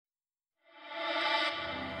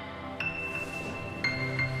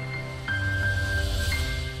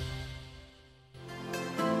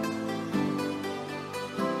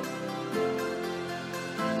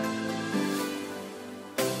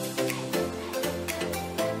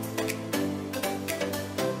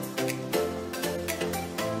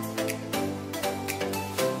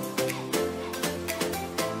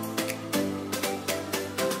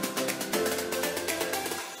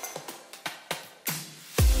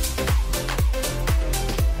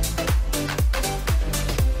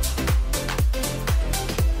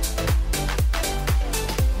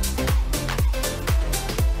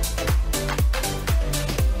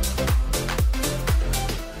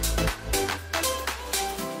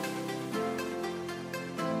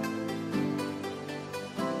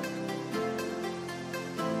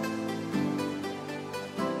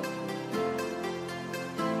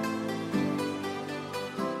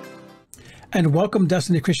And welcome,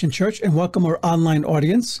 Destiny Christian Church, and welcome our online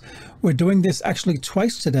audience. We're doing this actually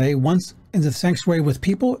twice today, once in the sanctuary with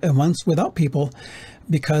people and once without people,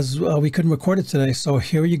 because we couldn't record it today. So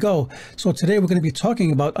here you go. So today we're going to be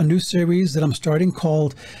talking about a new series that I'm starting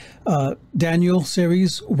called Daniel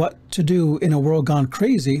series, What to Do in a World Gone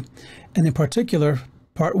Crazy. And in particular,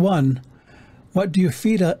 part 1, what do you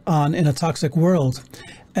feed on in a toxic world?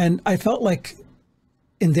 And I felt like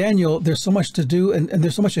in Daniel, there's so much to do and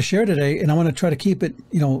there's so much to share today. And I want to try to keep it,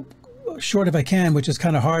 short if I can, which is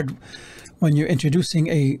kind of hard when you're introducing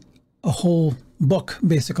a whole book,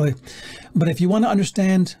 basically. But if you want to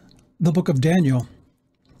understand the book of Daniel,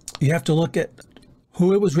 you have to look at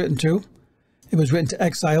who it was written to. It was written to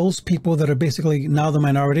exiles, people that are basically now the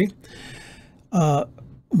minority.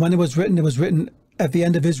 When it was written at the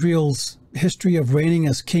end of Israel's history of reigning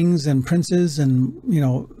as kings and princes, and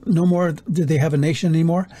no more did they have a nation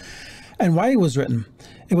anymore. And why it was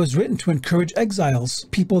written to encourage exiles,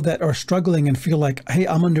 people that are struggling and feel like, hey,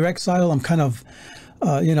 I'm under exile, I'm kind of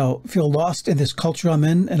feel lost in this culture I'm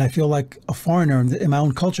in, and I feel like a foreigner in my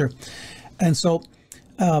own culture. And so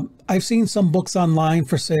I've seen some books online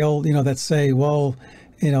for sale that say, well,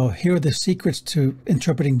 here are the secrets to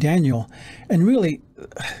interpreting Daniel. And really,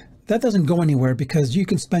 that doesn't go anywhere, because you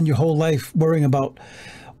can spend your whole life worrying about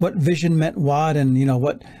what vision meant what, and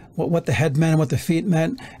what the head meant and what the feet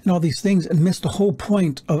meant and all these things, and miss the whole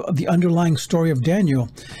point of the underlying story of Daniel,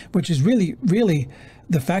 which is really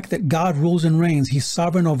the fact that God rules and reigns. He's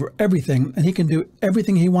sovereign over everything, and he can do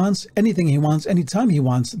everything he wants, anything he wants, anytime he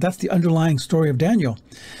wants. That's the underlying story of Daniel.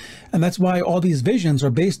 And that's why all these visions are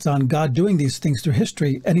based on God doing these things through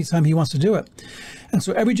history anytime he wants to do it. And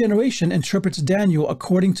so every generation interprets Daniel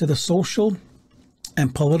according to the social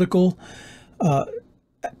and political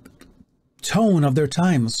tone of their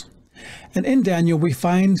times. And in Daniel, we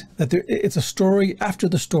find that it's a story after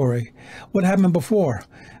the story. What happened before?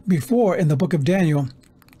 Before, in the book of Daniel,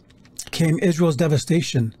 came Israel's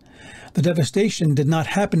devastation. The devastation did not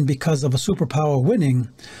happen because of a superpower winning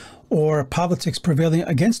or politics prevailing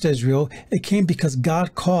against Israel. It came because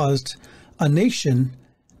God caused a nation,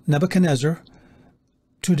 Nebuchadnezzar,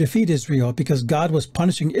 to defeat Israel, because God was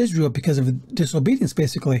punishing Israel because of disobedience,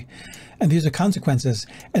 basically. And these are consequences.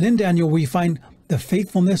 And in Daniel, we find the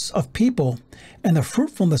faithfulness of people and the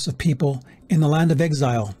fruitfulness of people in the land of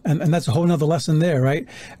exile. And that's a whole nother lesson there, right?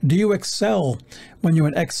 Do you excel when you're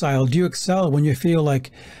in exile? Do you excel when you feel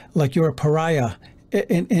like you're a pariah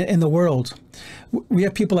in the world? We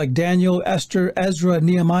have people like Daniel, Esther, Ezra,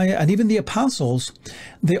 Nehemiah, and even the apostles.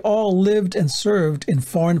 They all lived and served in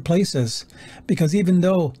foreign places, because even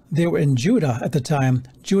though they were in Judah at the time,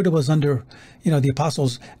 Judah was under, the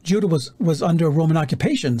apostles, Judah was under Roman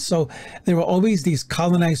occupation. So there were always these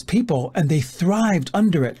colonized people, and they thrived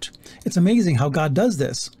under it. It's amazing how God does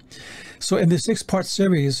this. So in this 6-part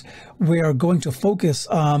series, we are going to focus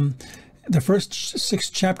on the first 6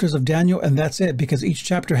 chapters of Daniel, and that's it, because each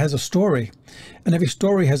chapter has a story, and every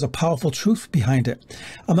story has a powerful truth behind it.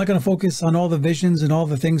 I'm not going to focus on all the visions and all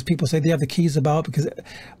the things people say they have the keys about, because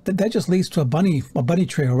that just leads to a bunny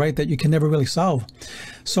trail, right, that you can never really solve.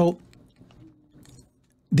 So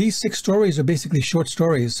these 6 stories are basically short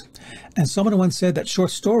stories, and someone once said that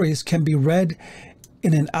short stories can be read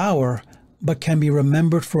in an hour, but can be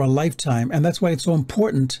remembered for a lifetime. And that's why it's so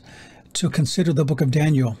important to consider the book of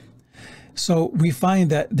Daniel. So we find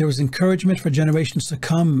that there was encouragement for generations to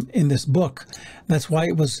come in this book. That's why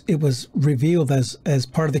it was revealed as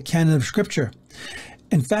part of the canon of Scripture.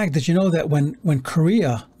 In fact, did you know that when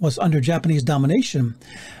Korea was under Japanese domination,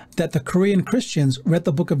 that the Korean Christians read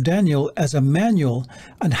the book of Daniel as a manual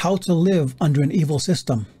on how to live under an evil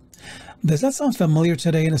system? Does that sound familiar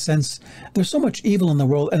today in a sense? There's so much evil in the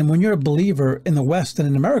world. And when you're a believer in the West and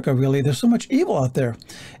in America, really, there's so much evil out there.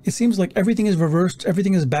 It seems like everything is reversed.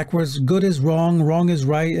 Everything is backwards. Good is wrong. Wrong is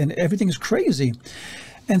right. And everything is crazy.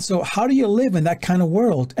 And so how do you live in that kind of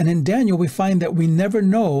world? And in Daniel, we find that we never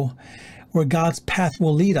know where God's path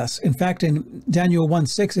will lead us. In fact, in Daniel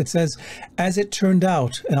 1:6, it says, as it turned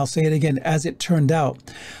out, and I'll say it again, as it turned out,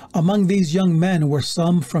 among these young men were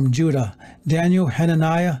some from Judah, Daniel,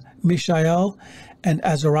 Hananiah, Mishael, and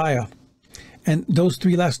Azariah. And those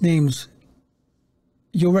 3 last names,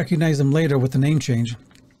 you'll recognize them later with the name change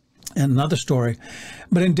and another story.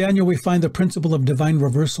 But in Daniel, we find the principle of divine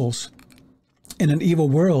reversals. In an evil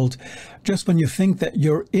world, just when you think that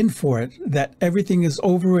you're in for it, that everything is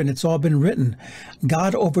over and it's all been written,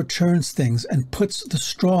 God overturns things and puts the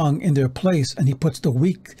strong in their place, and he puts the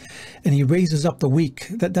weak, and he raises up the weak.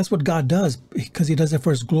 That's what God does, because he does it for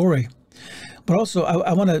his glory. But also,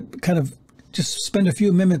 I want to kind of just spend a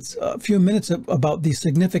few minutes about the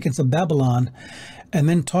significance of Babylon and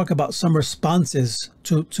then talk about some responses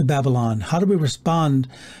to Babylon. How do we respond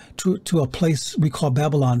to a place we call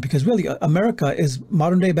Babylon? Because really, America is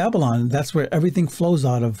modern day Babylon. That's where everything flows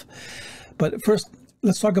out of. But first,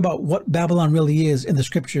 let's talk about what Babylon really is in the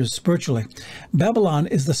scriptures spiritually. Babylon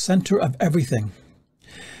is the center of everything.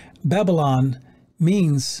 Babylon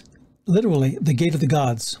means literally the gate of the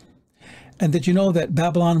gods. And did you know that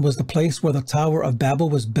Babylon was the place where the Tower of Babel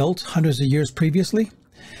was built hundreds of years previously?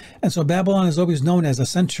 And so Babylon is always known as the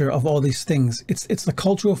center of all these things. It's the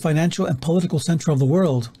cultural, financial, and political center of the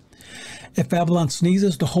world. If Babylon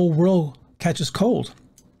sneezes, the whole world catches cold.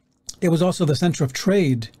 It was also the center of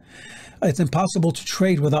trade. It's impossible to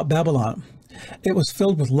trade without Babylon. It was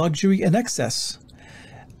filled with luxury and excess.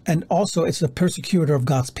 And also, it's the persecutor of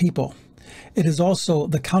God's people. It is also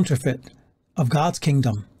the counterfeit of God's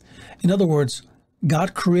kingdom. In other words,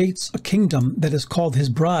 God creates a kingdom that is called his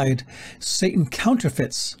bride. Satan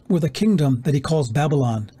counterfeits with a kingdom that he calls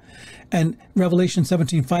Babylon. And Revelation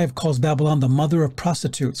 17:5 calls Babylon the mother of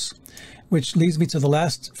prostitutes, which leads me to the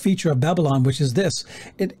last feature of Babylon, which is this.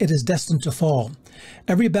 It is destined to fall.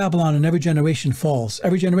 Every Babylon in every generation falls.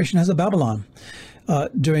 Every generation has a Babylon.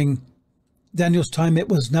 During Daniel's time, it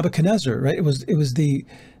was Nebuchadnezzar, right? It was the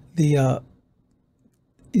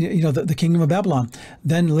kingdom of Babylon.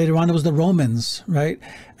 Then later on, it was the Romans, right?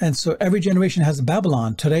 And so every generation has a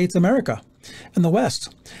Babylon. Today, it's America and the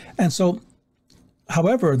West. And so,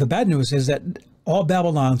 however, the bad news is that all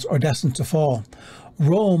Babylons are destined to fall.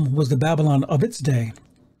 Rome was the Babylon of its day.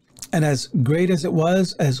 And as great as it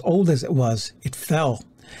was, as old as it was, it fell.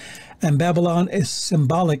 And Babylon is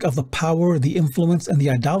symbolic of the power, the influence, and the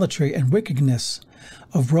idolatry and wickedness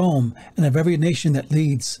of Rome and of every nation that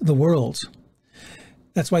leads the world.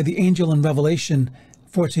 That's why the angel in Revelation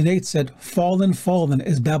 14:8 said, "Fallen, fallen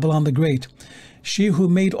is Babylon the Great, she who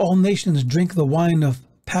made all nations drink the wine of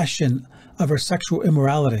passion of her sexual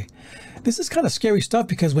immorality." This is kind of scary stuff,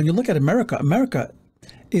 because when you look at America, America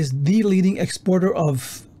is the leading exporter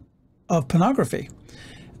of pornography.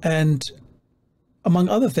 And among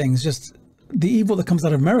other things, just the evil that comes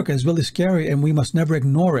out of America is really scary, and we must never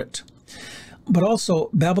ignore it. But also,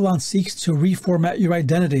 Babylon seeks to reformat your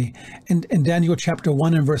identity. In Daniel chapter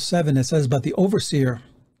 1 and verse 7, it says, "But the overseer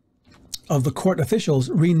of the court officials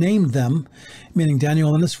renamed them," meaning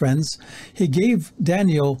Daniel and his friends. He gave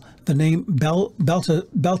Daniel the name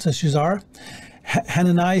Belteshazzar.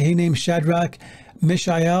 Hananiah, he named Shadrach.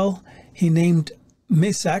 Mishael, he named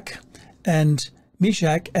Meshach. And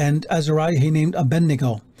Azariah, he named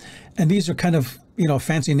Abednego. And these are kind of,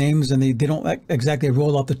 fancy names, and they don't exactly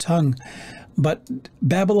roll off the tongue. But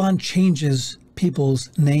Babylon changes people's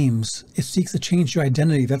names. It seeks to change your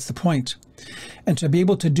identity. That's the point. And to be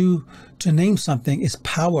able to name something is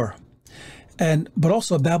power. But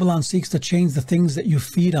also Babylon seeks to change the things that you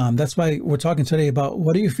feed on. That's why we're talking today about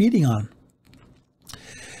what are you feeding on?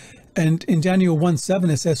 And in Daniel 1:7,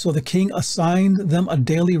 it says, "So the king assigned them a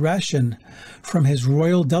daily ration from his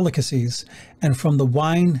royal delicacies and from the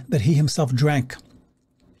wine that he himself drank."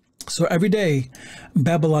 So every day,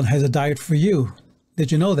 Babylon has a diet for you.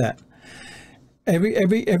 Did you know that?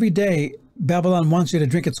 Every day, Babylon wants you to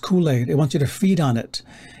drink its Kool-Aid. It wants you to feed on it.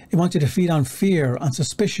 It wants you to feed on fear, on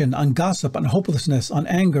suspicion, on gossip, on hopelessness, on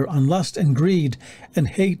anger, on lust and greed and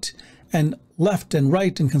hate, and left and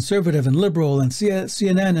right and conservative and liberal, and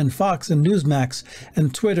CNN and Fox and Newsmax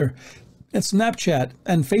and Twitter and Snapchat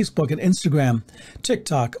and Facebook and Instagram,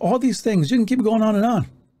 TikTok, all these things. You can keep going on and on.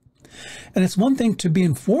 And it's one thing to be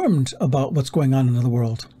informed about what's going on in the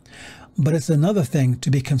world, but it's another thing to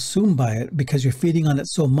be consumed by it, because you're feeding on it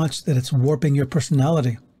so much that it's warping your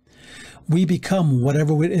personality. We become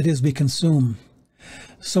whatever it is we consume.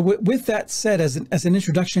 So with that said, as an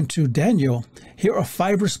introduction to Daniel, here are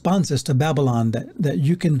 5 responses to Babylon that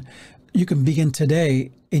you can begin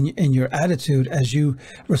today in your attitude as you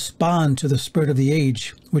respond to the spirit of the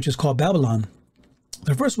age, which is called Babylon.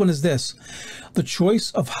 The first one is this: the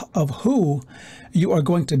choice of who you are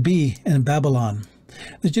going to be in Babylon.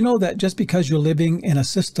 Did you know that just because you're living in a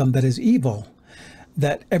system that is evil,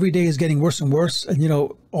 that every day is getting worse and worse, and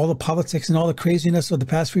all the politics and all the craziness of the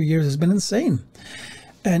past few years has been insane,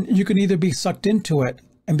 and you can either be sucked into it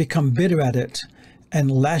and become bitter at it and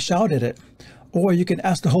lash out at it, or you can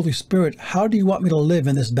ask the Holy Spirit, how do you want me to live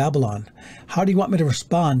in this Babylon? How do you want me to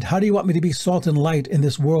respond? How do you want me to be salt and light in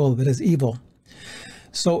this world that is evil?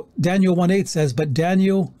 So Daniel 1:8 says, "But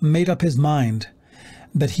Daniel made up his mind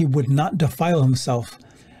that he would not defile himself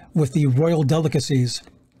with the royal delicacies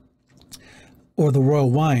or the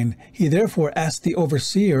royal wine. He therefore asked the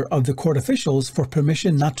overseer of the court officials for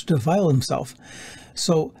permission not to defile himself."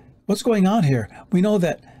 So what's going on here? We know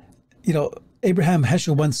that, Abraham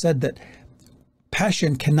Heschel once said that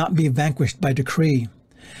Passion cannot be vanquished by decree.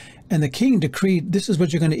 And the king decreed, this is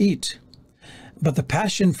what you're going to eat. But the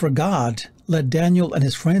passion for God led Daniel and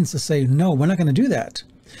his friends to say, no, we're not going to do that.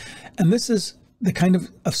 And this is the kind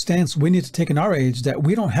of stance we need to take in our age, that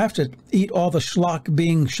we don't have to eat all the schlock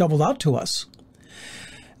being shoveled out to us.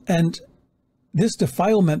 And this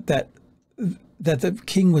defilement that the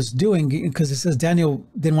king was doing, because it says Daniel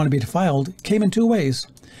didn't want to be defiled, came in two ways.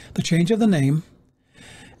 The change of the name.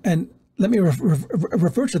 And let me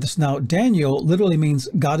refer to this now. Daniel literally means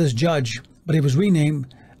God is judge, but he was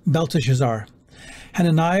renamed Belteshazzar.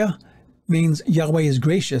 Hananiah means Yahweh is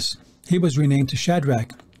gracious. He was renamed to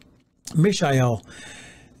Shadrach. Mishael,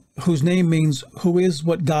 whose name means who is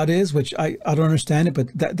what God is, which I don't understand it, but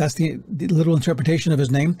that's the literal interpretation of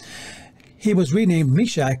his name. He was renamed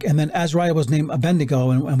Meshach, and then Azariah was named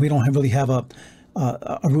Abednego, and we don't really have a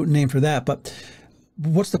root name for that. But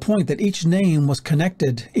what's the point? That each name was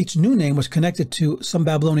connected, each new name was connected to some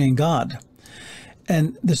Babylonian god.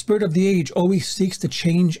 And the spirit of the age always seeks to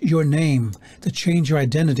change your name, to change your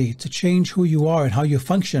identity, to change who you are and how you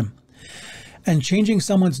function. And changing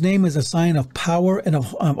someone's name is a sign of power and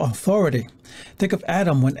of authority. Think of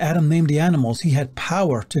Adam. When Adam named the animals, he had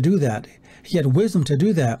power to do that. He had wisdom to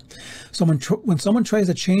do that. So when someone tries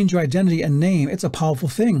to change your identity and name, it's a powerful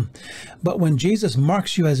thing. But when Jesus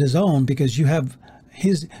marks you as his own, because you have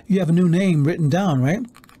a new name written down, right?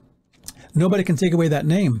 Nobody can take away that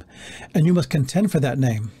name, and you must contend for that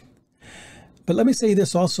name. But let me say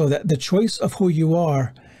this also, that the choice of who you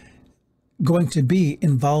are going to be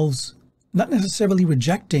involves not necessarily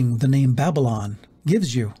rejecting the name Babylon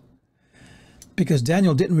gives you, because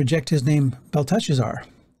Daniel didn't reject his name Belteshazzar,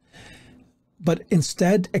 but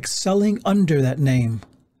instead excelling under that name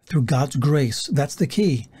through God's grace. That's the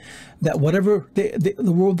key, that whatever the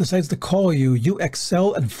world decides to call you, you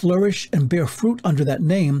excel and flourish and bear fruit under that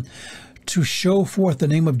name to show forth the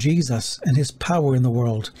name of Jesus and his power in the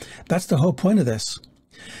world. That's the whole point of this.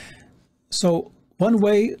 So one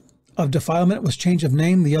way of defilement was change of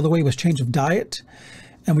name. The other way was change of diet.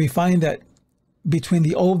 And we find that between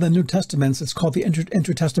the Old and New Testaments, it's called the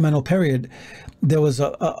intertestamental period. There was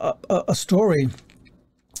a story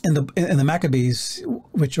in the Maccabees,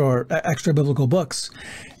 which are extra biblical books.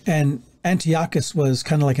 And Antiochus was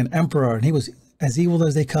kind of like an emperor, and he was as evil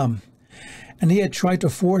as they come. And he had tried to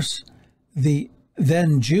force the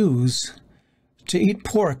then Jews to eat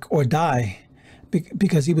pork or die,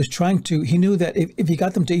 because he was he knew that if he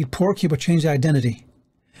got them to eat pork, he would change their identity.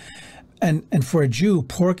 And for a Jew,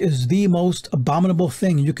 pork is the most abominable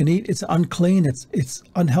thing you can eat. It's unclean, it's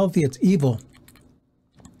unhealthy, it's evil.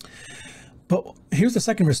 But here's the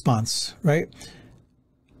second response, right?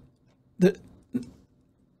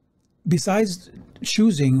 Besides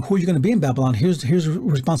choosing who you're going to be in Babylon, here's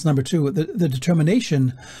response number two, the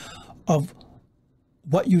determination of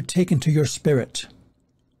what you take into your spirit.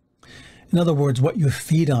 In other words, what you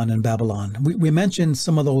feed on in Babylon. We mentioned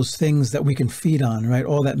some of those things that we can feed on, right?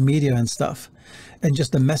 All that media and stuff. And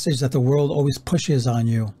just the message that the world always pushes on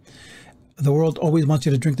you. The world always wants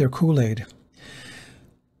you to drink their Kool-Aid.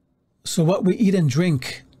 So what we eat and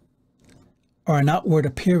drink are an outward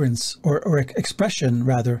appearance or expression,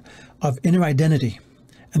 rather, of inner identity.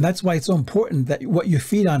 And that's why it's so important that what you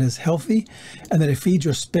feed on is healthy and that it feeds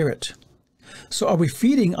your spirit. So are we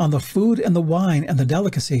feeding on the food and the wine and the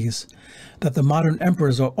delicacies that the modern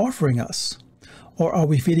emperors are offering us? Or are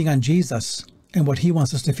we feeding on Jesus and what he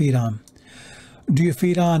wants us to feed on? Do you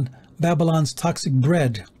feed on Babylon's toxic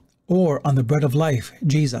bread or on the bread of life,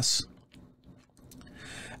 Jesus?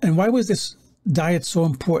 And why was this diet so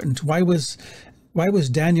important? Why was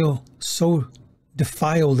Daniel so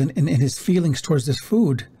defiled in his feelings towards this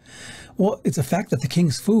food? Well, it's a fact that the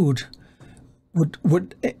king's food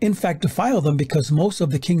would in fact defile them, because most of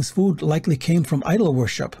the king's food likely came from idol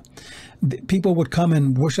worship. People would come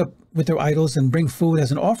and worship with their idols and bring food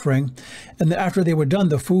as an offering, and then after they were done,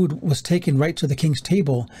 the food was taken right to the king's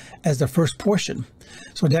table as the first portion.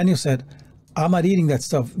 So Daniel said, I'm not eating that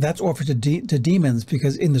stuff. That's offered to demons,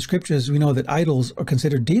 because in the scriptures we know that idols are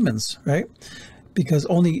considered demons, right? Because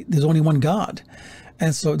there's only one God.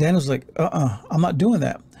 And so Daniel's like, I'm not doing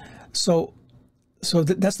that. So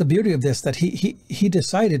that's the beauty of this, that he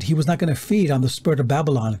decided he was not going to feed on the spirit of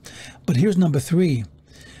Babylon. But here's number three,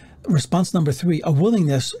 response number three, a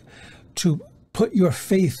willingness to put your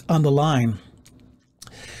faith on the line.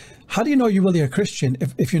 How do you know you're really a Christian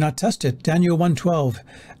if you're not tested? Daniel 1:12,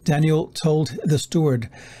 Daniel told the steward,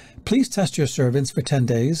 please test your servants for 10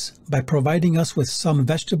 days by providing us with some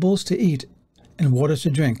vegetables to eat and water to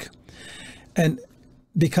drink. And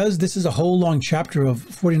because this is a whole long chapter of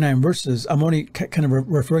 49 verses, I'm only kind of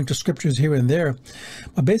referring to scriptures here and there.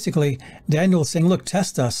 But basically, Daniel is saying, look,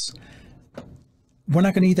 test us. We're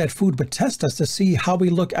not going to eat that food, but test us to see how we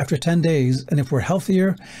look after 10 days, and if we're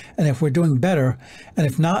healthier, and if we're doing better. And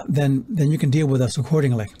if not, then you can deal with us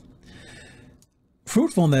accordingly.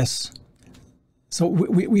 Fruitfulness. So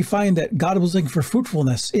we find that God was looking for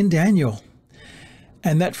fruitfulness in Daniel.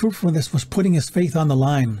 And that fruitfulness was putting his faith on the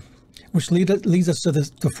line, which leads us to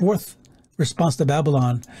the fourth response to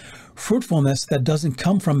Babylon, fruitfulness that doesn't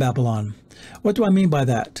come from Babylon. What do I mean by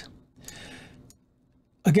that?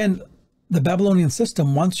 Again, the Babylonian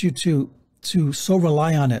system wants you to so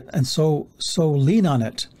rely on it and so lean on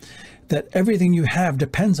it that everything you have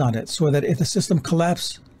depends on it, so that if the system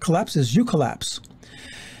collapses, you collapse.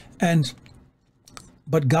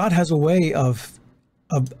 But God has a way of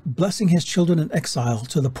blessing his children in exile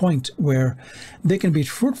to the point where they can be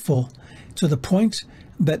fruitful, to the point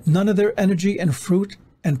that none of their energy and fruit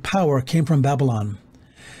and power came from Babylon.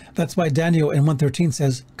 That's why Daniel in 1:13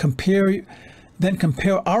 says, compare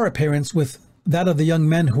our appearance with that of the young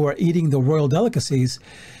men who are eating the royal delicacies.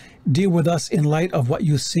 Deal with us in light of what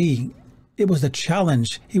you see. It was the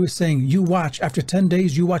challenge. He was saying, you watch, after 10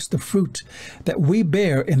 days, you watch the fruit that we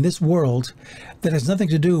bear in this world that has nothing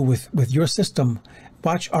to do with your system.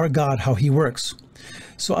 Watch our God, how he works.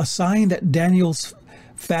 So a sign that Daniel's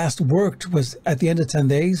fast worked was at the end of 10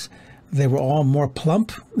 days, they were all more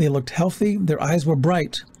plump. They looked healthy. Their eyes were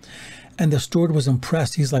bright. And the steward was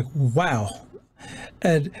impressed. He's like, wow.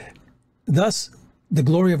 And thus, the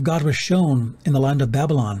glory of God was shown in the land of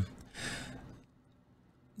Babylon.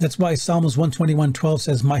 That's why Psalms 121:12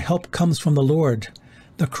 says, my help comes from the Lord,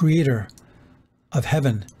 the creator of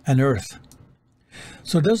heaven and earth.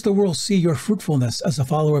 So does the world see your fruitfulness as a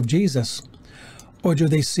follower of Jesus? Or do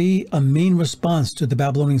they see a mean response to the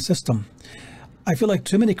Babylonian system? I feel like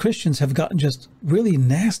too many Christians have gotten just really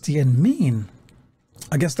nasty and mean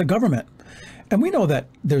against the government. And we know that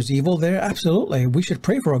there's evil there, absolutely. We should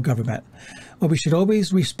pray for our government. But we should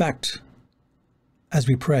always respect as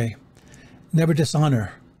we pray. Never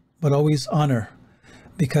dishonor, but always honor,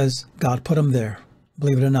 because God put them there,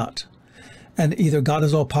 believe it or not. And either God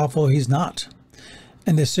is all-powerful or he's not.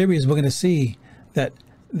 In this series, we're going to see that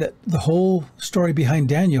the whole story behind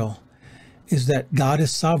Daniel is that God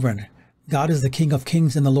is sovereign. God is the King of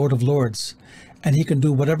Kings and the Lord of Lords, and he can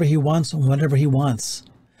do whatever he wants whenever he wants.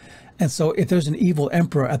 And so if there's an evil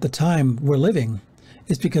emperor at the time we're living,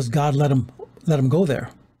 it's because God let him go there.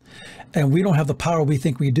 And we don't have the power we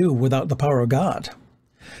think we do without the power of God.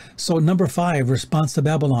 So number 5, response to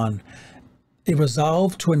Babylon. A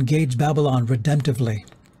resolve to engage Babylon redemptively.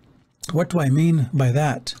 What do I mean by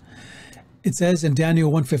that? It says in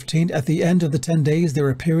Daniel 1:15, at the end of the 10 days, their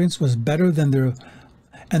appearance was better than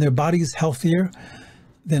their bodies healthier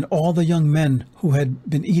than all the young men who had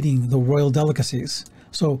been eating the royal delicacies.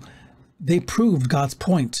 So they proved God's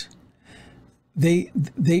point. They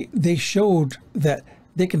showed that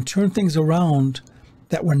they can turn things around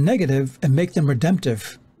that were negative and make them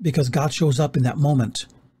redemptive, because God shows up in that moment.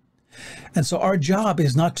 And so our job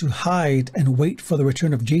is not to hide and wait for the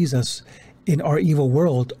return of Jesus in our evil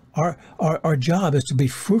world. Our job is to be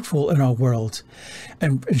fruitful in our world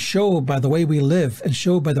and show by the way we live and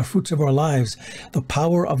show by the fruits of our lives the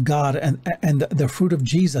power of God and the fruit of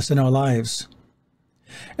Jesus in our lives.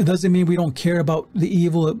 It doesn't mean we don't care about the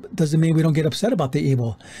evil. It doesn't mean we don't get upset about the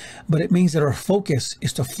evil. But it means that our focus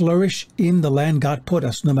is to flourish in the land God put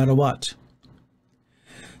us, no matter what.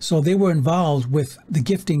 So they were involved with the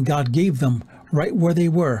gifting God gave them right where they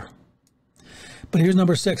were. But here's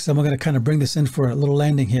number 6, and we're going to kind of bring this in for a little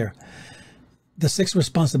landing here. The 6th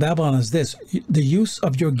response to Babylon is this: the use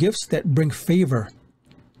of your gifts that bring favor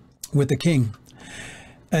with the king.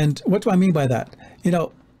 And what do I mean by that? You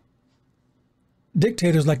know,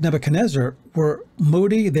 dictators like Nebuchadnezzar were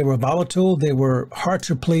moody, they were volatile, they were hard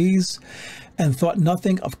to please, and thought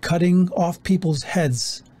nothing of cutting off people's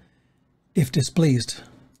heads if displeased.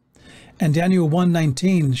 And Daniel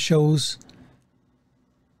 1:19 shows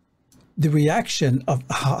the reaction of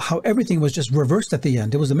how everything was just reversed at the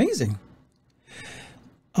end. It was amazing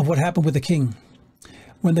of what happened with the king.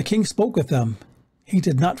 When the king spoke with them, he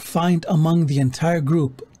did not find among the entire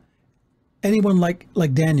group anyone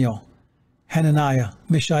like Daniel, Hananiah,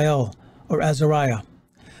 Mishael, or Azariah.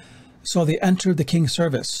 So they entered the king's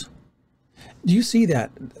service. Do you see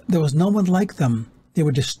that? There was no one like them. They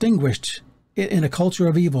were distinguished in a culture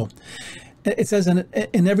of evil. It says,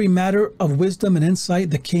 in every matter of wisdom and insight,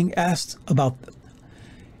 the king asked about them.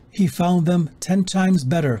 He found them 10 times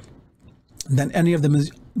better than any of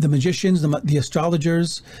the magicians, the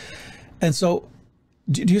astrologers. And so,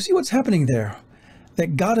 do you see what's happening there?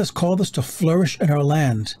 that God has called us to flourish in our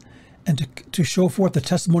land and to show forth the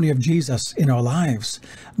testimony of Jesus in our lives.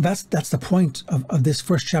 That's the point of this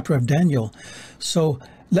first chapter of Daniel. So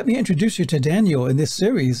let me introduce you to Daniel in this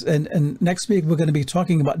series. And next week, we're going to be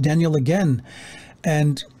talking about Daniel again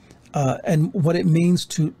and what it means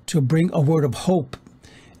to bring a word of hope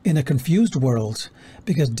in a confused world,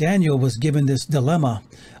 because Daniel was given this dilemma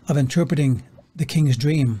of interpreting the king's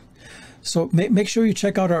dream. So make sure you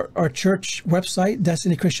check out our church website,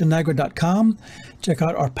 destinychristianniagara.com. Check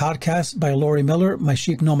out our podcast by Lori Miller, My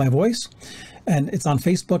Sheep Know My Voice. And it's on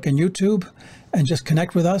Facebook and YouTube. And just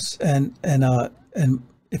connect with us. And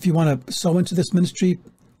if you want to sow into this ministry,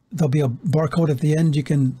 there'll be a barcode at the end. You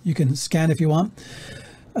can scan if you want.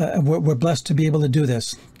 We're blessed to be able to do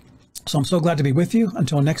this. So I'm so glad to be with you.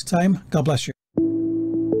 Until next time, God bless you.